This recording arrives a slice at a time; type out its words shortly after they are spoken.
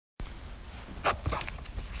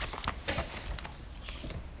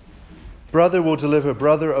Brother will deliver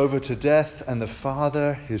brother over to death, and the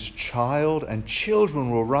father his child, and children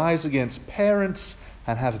will rise against parents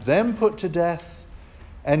and have them put to death,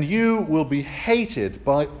 and you will be hated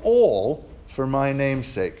by all for my name's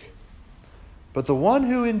sake. But the one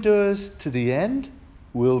who endures to the end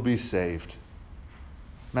will be saved.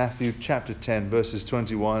 Matthew chapter 10, verses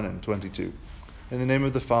 21 and 22. In the name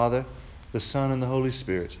of the Father, the Son, and the Holy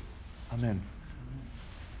Spirit. Amen.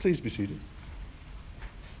 Please be seated.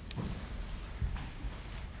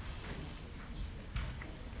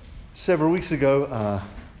 Several weeks ago,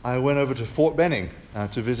 I went over to Fort Benning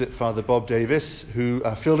to visit Father Bob Davis, who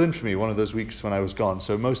filled in for me one of those weeks when I was gone.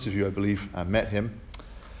 So most of you, I believe, met him.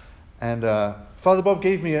 And Father Bob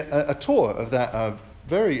gave me a tour of that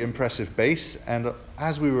very impressive base. And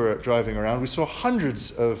as we were driving around, we saw hundreds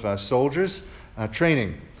of soldiers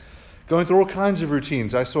training, going through all kinds of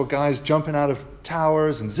routines. I saw guys jumping out of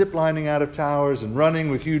towers and zip-lining out of towers and running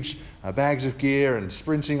with huge bags of gear and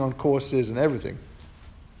sprinting on courses and everything.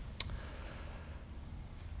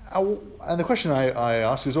 And the question I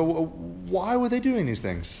asked is, why were they doing these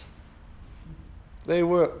things? They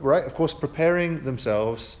were, right, of course, preparing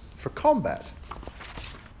themselves for combat.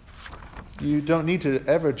 You don't need to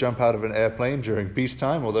ever jump out of an airplane during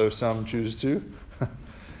peacetime, although some choose to.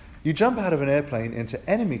 You jump out of an airplane into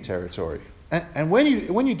enemy territory. And when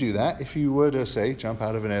you do that, if you were to, say, jump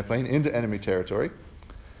out of an airplane into enemy territory,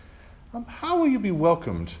 how will you be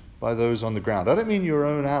welcomed by those on the ground? I don't mean your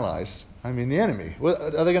own allies. I mean the enemy. Well,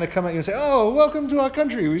 are they going to come at you and say, "Oh, welcome to our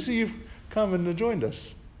country. We see you've come and joined us"?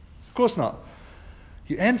 Of course not.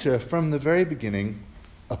 You enter from the very beginning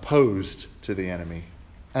opposed to the enemy,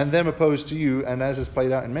 and them opposed to you. And as is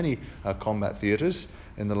played out in many combat theatres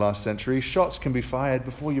in the last century, shots can be fired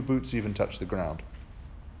before your boots even touch the ground.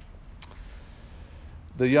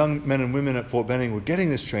 The young men and women at Fort Benning were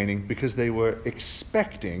getting this training because they were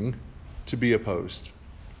expecting to be opposed.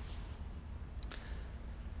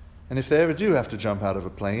 And if they ever do have to jump out of a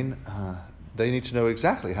plane, they need to know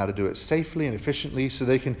exactly how to do it safely and efficiently so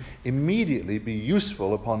they can immediately be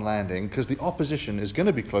useful upon landing, because the opposition is going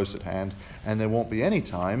to be close at hand and there won't be any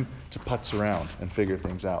time to putz around and figure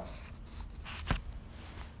things out.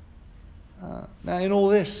 Now, in all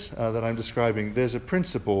this that I'm describing, there's a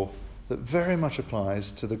principle that very much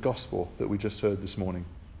applies to the gospel that we just heard this morning.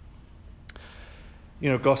 You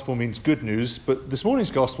know, gospel means good news, but this morning's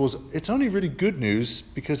gospel, it's only really good news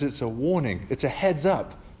because it's a warning. It's a heads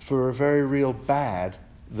up for a very real bad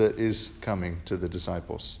that is coming to the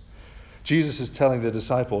disciples. Jesus is telling the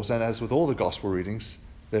disciples, and as with all the gospel readings,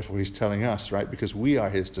 therefore he's telling us, right, because we are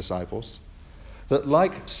his disciples, that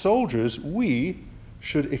like soldiers, we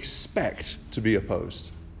should expect to be opposed.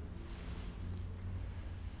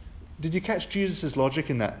 Did you catch Jesus' logic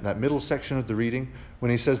in that middle section of the reading when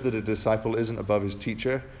he says that a disciple isn't above his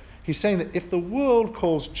teacher? He's saying that if the world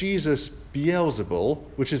calls Jesus Beelzebul,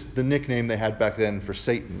 which is the nickname they had back then for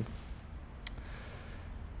Satan,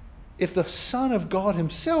 if the Son of God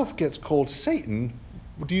himself gets called Satan,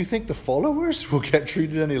 do you think the followers will get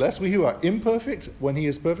treated any less? We who are imperfect when he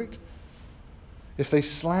is perfect? If they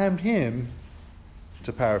slammed him,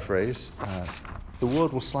 to paraphrase, the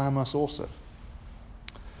world will slam us also.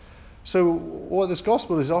 So what this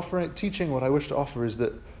gospel is teaching, what I wish to offer, is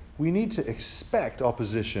that we need to expect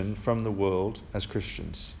opposition from the world as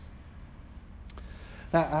Christians.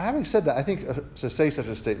 Now, having said that, I think to say such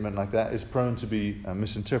a statement like that is prone to be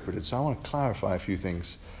misinterpreted. So I want to clarify a few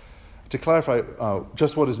things. To clarify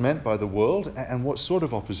just what is meant by the world and what sort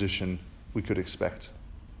of opposition we could expect.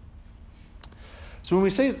 So when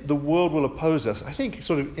we say the world will oppose us, I think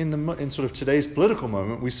sort of in sort of today's political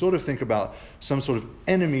moment, we sort of think about some sort of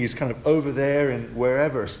enemies kind of over there in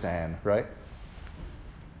wherever stand, right?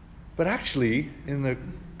 But actually, in the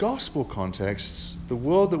gospel context, the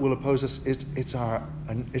world that will oppose us it's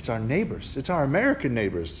our neighbors. It's our American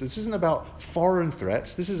neighbors. This isn't about foreign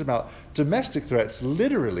threats. This is about domestic threats.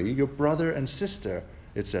 Literally, your brother and sister,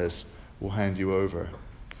 it says, will hand you over.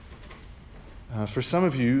 For some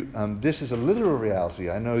of you, this is a literal reality.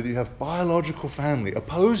 I know that you have biological family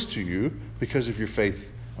opposed to you because of your faith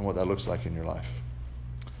and what that looks like in your life.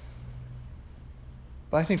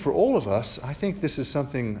 But I think for all of us, I think this is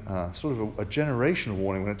something, sort of a generational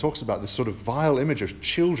warning when it talks about this sort of vile image of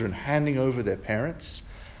children handing over their parents.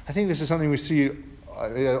 I think this is something we see,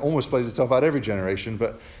 it almost plays itself out every generation,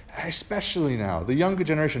 but especially now, the younger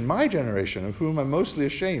generation, my generation, of whom I'm mostly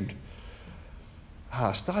ashamed,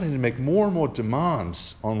 starting to make more and more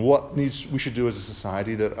demands on what we should do as a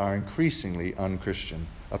society that are increasingly un-Christian,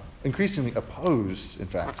 increasingly opposed, in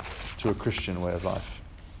fact, to a Christian way of life.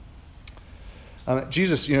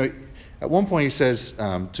 Jesus, At one point he says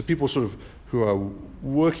to people sort of who are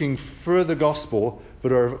working for the gospel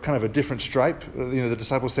but are kind of a different stripe, the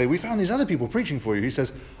disciples say, "We found these other people preaching for you." He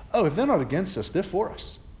says, "Oh, if they're not against us, they're for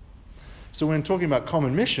us." So when talking about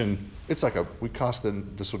common mission, it's like we cast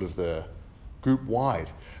the sort of the group wide.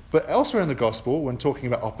 But elsewhere in the gospel, when talking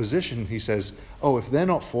about opposition, he says, "Oh, if they're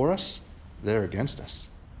not for us, they're against us."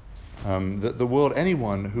 The world,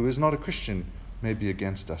 anyone who is not a Christian, may be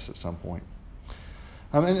against us at some point.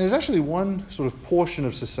 And there's actually one sort of portion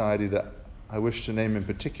of society that I wish to name in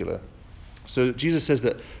particular. So Jesus says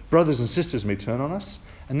that brothers and sisters may turn on us,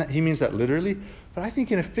 and that he means that literally, but I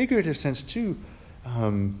think in a figurative sense too.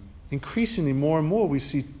 Increasingly, more and more, we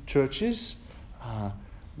see churches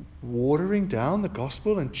watering down the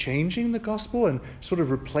gospel and changing the gospel and sort of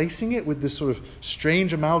replacing it with this sort of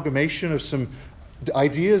strange amalgamation of some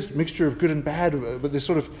ideas, mixture of good and bad, but this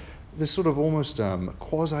sort of almost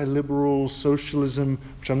quasi-liberal socialism,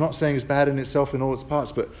 which I'm not saying is bad in itself in all its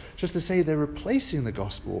parts, but just to say they're replacing the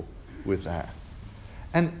gospel with that.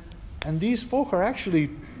 And these folk are actually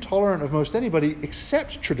tolerant of most anybody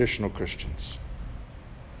except traditional Christians.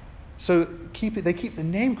 So they keep the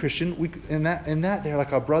name Christian. In that they're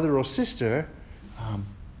like our brother or sister,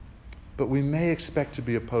 but we may expect to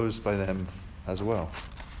be opposed by them as well.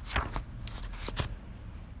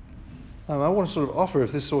 I want to sort of offer,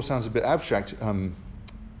 if this all sounds a bit abstract,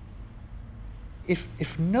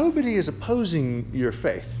 if nobody is opposing your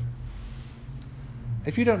faith,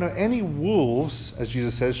 if you don't know any wolves, as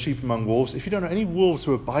Jesus says, sheep among wolves, if you don't know any wolves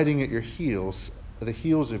who are biting at your heels, at the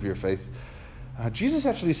heels of your faith, Jesus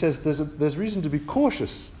actually says there's reason to be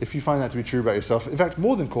cautious if you find that to be true about yourself. In fact,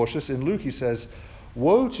 more than cautious, in Luke he says,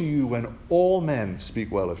 "Woe to you when all men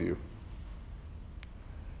speak well of you."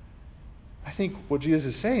 I think what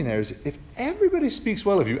Jesus is saying there is, if everybody speaks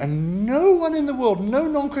well of you, and no one in the world, no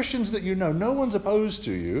non-Christians that you know, no one's opposed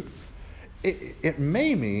to you, it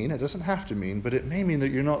may mean, it doesn't have to mean, but it may mean that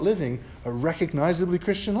you're not living a recognizably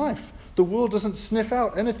Christian life. The world doesn't sniff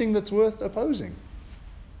out anything that's worth opposing.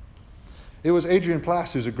 It was Adrian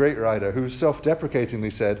Plass, who's a great writer, who self-deprecatingly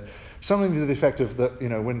said something to the effect of that,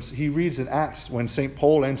 when he reads in Acts when St.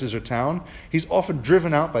 Paul enters a town, he's often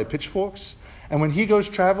driven out by pitchforks. And when he goes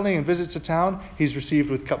traveling and visits a town, he's received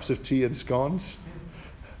with cups of tea and scones.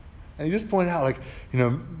 And he just pointed out,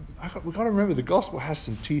 we've got to remember the gospel has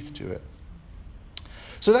some teeth to it.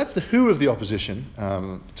 So that's the who of the opposition,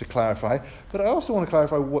 to clarify. But I also want to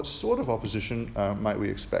clarify what sort of opposition might we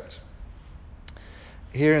expect.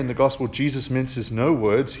 Here in the gospel, Jesus minces no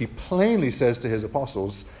words. He plainly says to his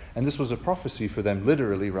apostles, and this was a prophecy for them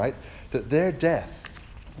literally, right, that their death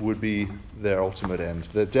would be their ultimate end,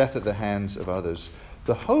 their death at the hands of others.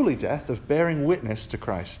 The holy death of bearing witness to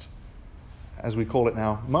Christ, as we call it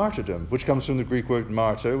now, martyrdom, which comes from the Greek word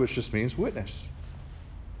martyr, which just means witness.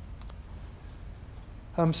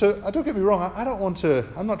 So don't get me wrong,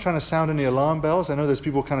 I'm not trying to sound any alarm bells. I know there's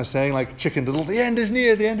people kind of saying like Chicken Little, the end is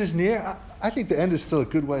near, the end is near. I think the end is still a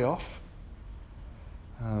good way off.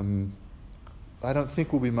 I don't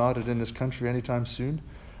think we'll be martyred in this country anytime soon.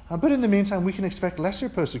 But in the meantime, we can expect lesser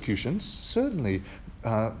persecutions, certainly.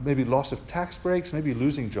 Maybe loss of tax breaks, maybe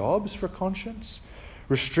losing jobs for conscience,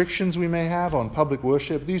 restrictions we may have on public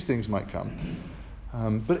worship, these things might come.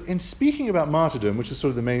 But in speaking about martyrdom, which is sort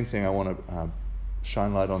of the main thing I want to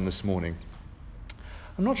shine light on this morning,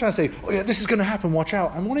 I'm not trying to say, oh yeah, this is going to happen, watch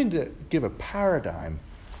out. I'm wanting to give a paradigm,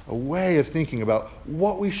 a way of thinking about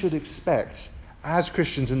what we should expect as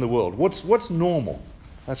Christians in the world. What's normal?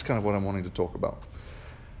 That's kind of what I'm wanting to talk about.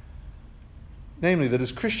 Namely, that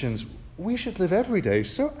as Christians, we should live every day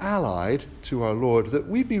so allied to our Lord that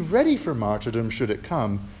we'd be ready for martyrdom should it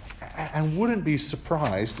come, and wouldn't be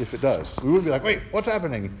surprised if it does. We wouldn't be like, wait, what's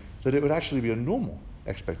happening? That it would actually be a normal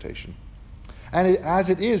expectation. And as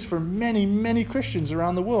it is for many, many Christians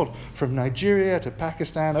around the world, from Nigeria to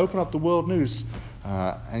Pakistan, open up the world news,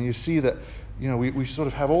 and you see that we sort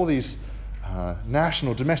of have all these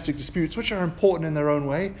national, domestic disputes, which are important in their own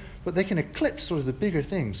way, but they can eclipse sort of the bigger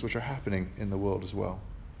things which are happening in the world as well.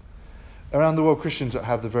 Around the world, Christians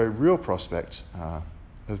have the very real prospect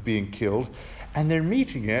of being killed, and they're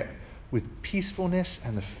meeting it with peacefulness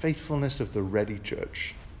and the faithfulness of the ready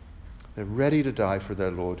church. They're ready to die for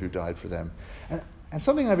their Lord who died for them. And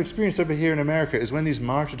something I've experienced over here in America is when these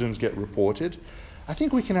martyrdoms get reported, I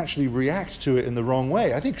think we can actually react to it in the wrong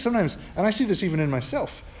way. I think sometimes, and I see this even in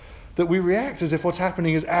myself, that we react as if what's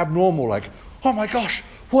happening is abnormal, like, oh my gosh,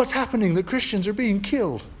 what's happening? That Christians are being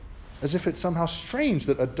killed. As if it's somehow strange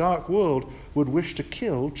that a dark world would wish to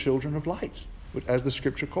kill children of light, as the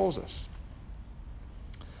scripture calls us.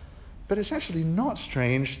 But it's actually not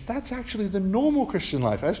strange. That's actually the normal Christian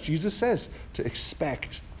life, as Jesus says, to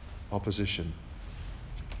expect opposition.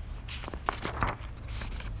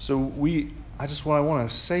 So what I want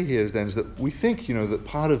to say here then is that we think, that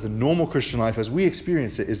part of the normal Christian life as we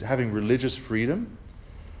experience it is having religious freedom.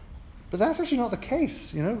 But that's actually not the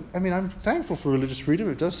case, I'm thankful for religious freedom.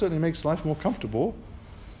 It does certainly makes life more comfortable.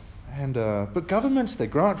 But governments, they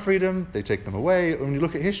grant freedom, they take them away. When you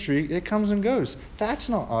look at history, it comes and goes. That's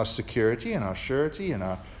not our security and our surety and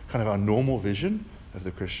our normal vision of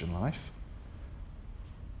the Christian life.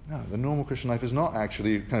 No, the normal Christian life is not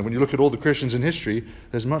actually, when you look at all the Christians in history,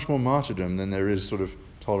 there's much more martyrdom than there is sort of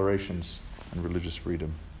tolerations and religious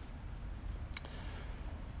freedom.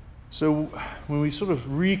 So when we sort of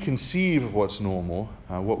reconceive of what's normal,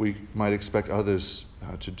 what we might expect others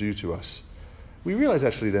to do to us, we realize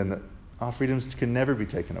actually then that our freedoms can never be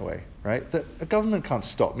taken away, right? That a government can't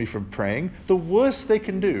stop me from praying. The worst they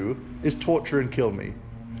can do is torture and kill me,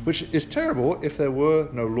 which is terrible if there were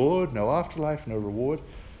no Lord, no afterlife, no reward.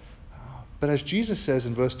 But as Jesus says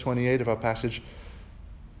in verse 28 of our passage,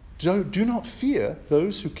 do not fear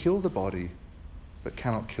those who kill the body, but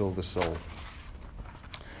cannot kill the soul.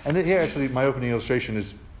 And here actually my opening illustration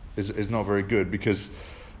is not very good, because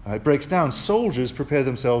it breaks down. Soldiers prepare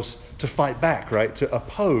themselves to fight back, right? To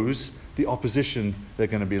oppose the opposition they're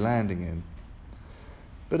going to be landing in.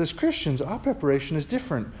 But as Christians, our preparation is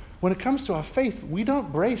different. When it comes to our faith, we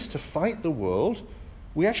don't brace to fight the world.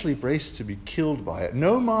 We actually brace to be killed by it.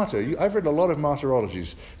 No martyr, I've read a lot of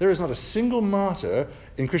martyrologies. There is not a single martyr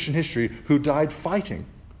in Christian history who died fighting,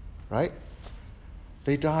 right?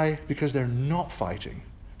 They die because they're not fighting.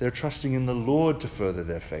 They're trusting in the Lord to further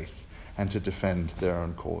their faith and to defend their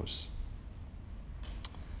own cause.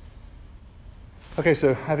 Okay,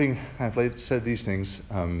 so having said these things,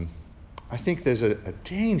 I think there's a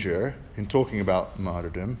danger in talking about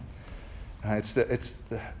martyrdom. It's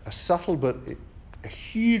a subtle but a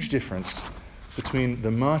huge difference between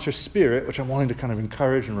the martyr spirit, which I'm wanting to kind of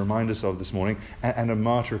encourage and remind us of this morning, and a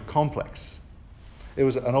martyr complex. It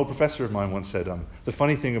was an old professor of mine once said, the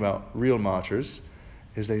funny thing about real martyrs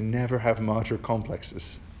is they never have martyr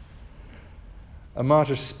complexes. A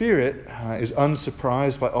martyr spirit is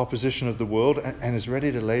unsurprised by opposition of the world and is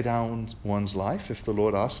ready to lay down one's life if the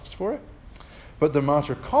Lord asks for it. But the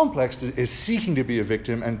martyr complex is seeking to be a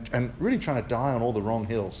victim and really trying to die on all the wrong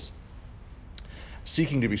hills,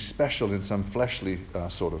 seeking to be special in some fleshly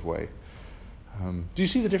sort of way. Do you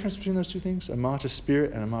see the difference between those two things? A martyr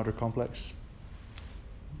spirit and a martyr complex?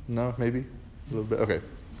 No, maybe? A little bit? Okay.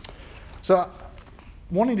 So,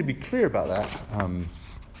 wanting to be clear about that,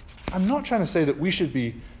 I'm not trying to say that we should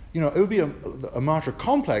be, it would be a martyr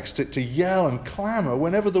complex to yell and clamor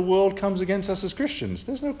whenever the world comes against us as Christians.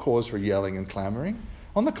 There's no cause for yelling and clamoring.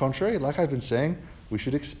 On the contrary, like I've been saying, we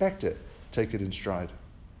should expect it, take it in stride.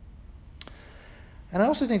 And I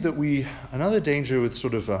also think that another danger with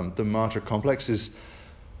sort of the martyr complex is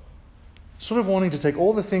sort of wanting to take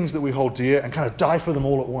all the things that we hold dear and kind of die for them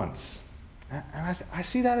all at once. And I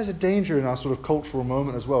see that as a danger in our sort of cultural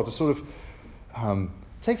moment as well, to sort of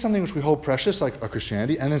take something which we hold precious, like our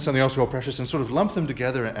Christianity, and then something else we hold precious, and sort of lump them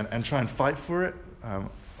together and try and fight for it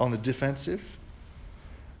on the defensive.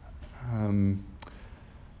 And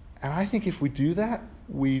I think if we do that,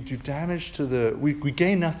 we do damage to we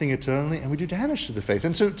gain nothing eternally, and we do damage to the faith.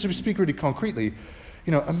 And so to speak really concretely,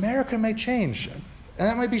 America may change, and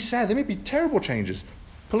that might be sad. There may be terrible changes.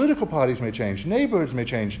 Political parties may change. Neighborhoods may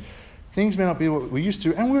change. Things may not be what we're used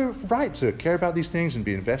to, and we're right to care about these things and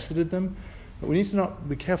be invested in them. But we need to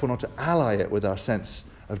be careful not to ally it with our sense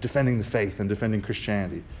of defending the faith and defending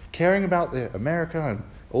Christianity. Caring about America and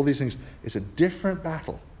all these things is a different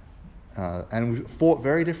battle, and we fought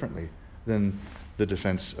very differently than the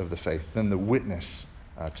defense of the faith, than the witness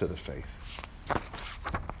to the faith.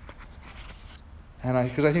 And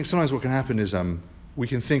because I think sometimes what can happen is we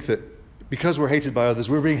can think that because we're hated by others,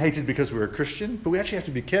 we're being hated because we're a Christian, but we actually have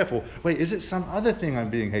to be careful. Wait, is it some other thing I'm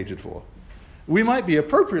being hated for? We might be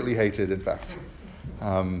appropriately hated, in fact.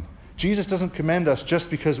 Jesus doesn't commend us just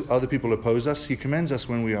because other people oppose us. He commends us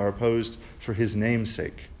when we are opposed for his name's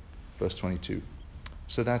sake. Verse 22.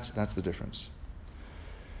 So that's the difference.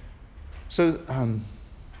 So,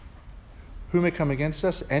 who may come against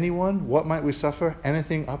us? Anyone? What might we suffer?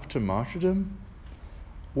 Anything up to martyrdom?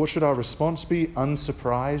 What should our response be?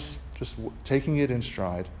 Unsurprised, just taking it in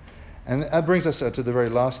stride. And that brings us to the very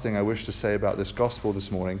last thing I wish to say about this gospel this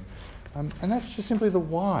morning. And that's just simply the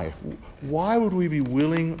why. Why would we be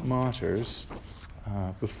willing martyrs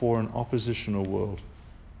before an oppositional world?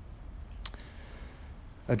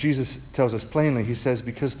 Jesus tells us plainly, he says,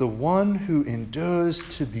 because the one who endures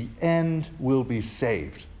to the end will be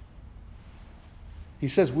saved. He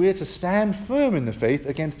says we're to stand firm in the faith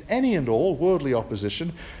against any and all worldly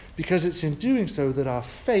opposition, because it's in doing so that our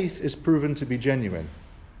faith is proven to be genuine.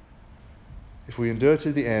 If we endure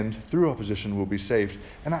to the end, through opposition we'll be saved.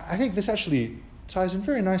 And I think this actually ties in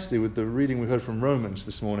very nicely with the reading we heard from Romans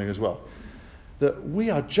this morning as well. That we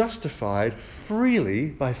are justified freely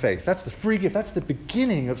by faith. That's the free gift. That's the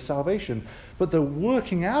beginning of salvation. But the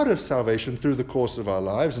working out of salvation through the course of our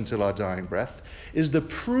lives until our dying breath is the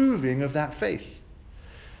proving of that faith.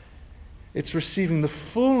 It's receiving the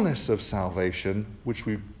fullness of salvation which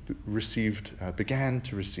we began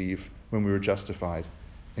to receive when we were justified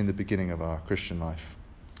in the beginning of our Christian life.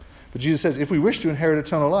 But Jesus says if we wish to inherit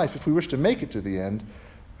eternal life, if we wish to make it to the end,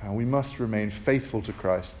 we must remain faithful to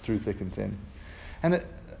Christ through thick and thin. And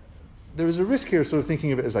there is a risk here of sort of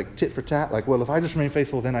thinking of it as like tit for tat, like, well, if I just remain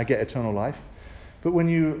faithful, then I get eternal life. But when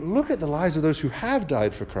you look at the lives of those who have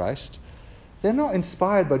died for Christ, they're not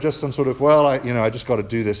inspired by just some sort of, well, I just got to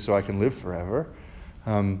do this so I can live forever.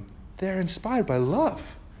 They're inspired by love.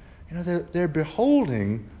 They're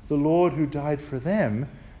beholding the Lord who died for them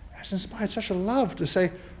has inspired such a love to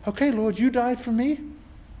say, okay, Lord, you died for me,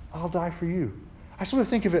 I'll die for you. I sort of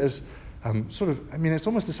think of it as it's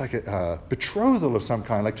almost this like a betrothal of some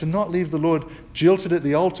kind, like to not leave the Lord jilted at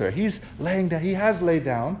the altar. He has laid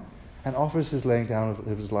down and offers his laying down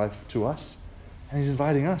of his life to us, and he's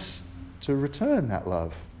inviting us to return that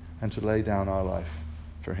love and to lay down our life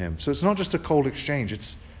for him. So it's not just a cold exchange,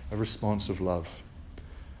 it's a response of love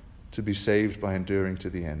to be saved by enduring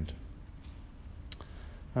to the end.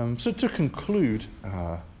 So to conclude,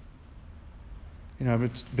 I've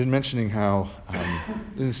been mentioning how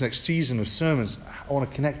in this next season of sermons, I want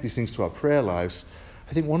to connect these things to our prayer lives.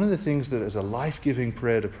 I think one of the things that is a life-giving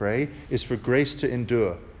prayer to pray is for grace to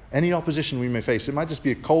endure any opposition we may face. It might just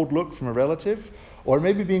be a cold look from a relative, or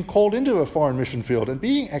maybe being called into a foreign mission field and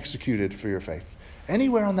being executed for your faith.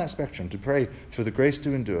 Anywhere on that spectrum, to pray for the grace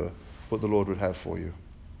to endure what the Lord would have for you.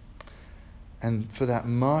 And for that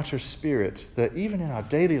martyr spirit that even in our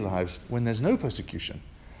daily lives, when there's no persecution,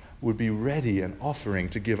 would be ready and offering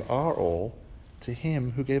to give our all to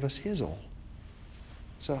him who gave us his all.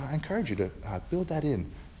 So I encourage you to build that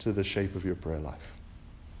in to the shape of your prayer life.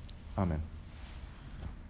 Amen.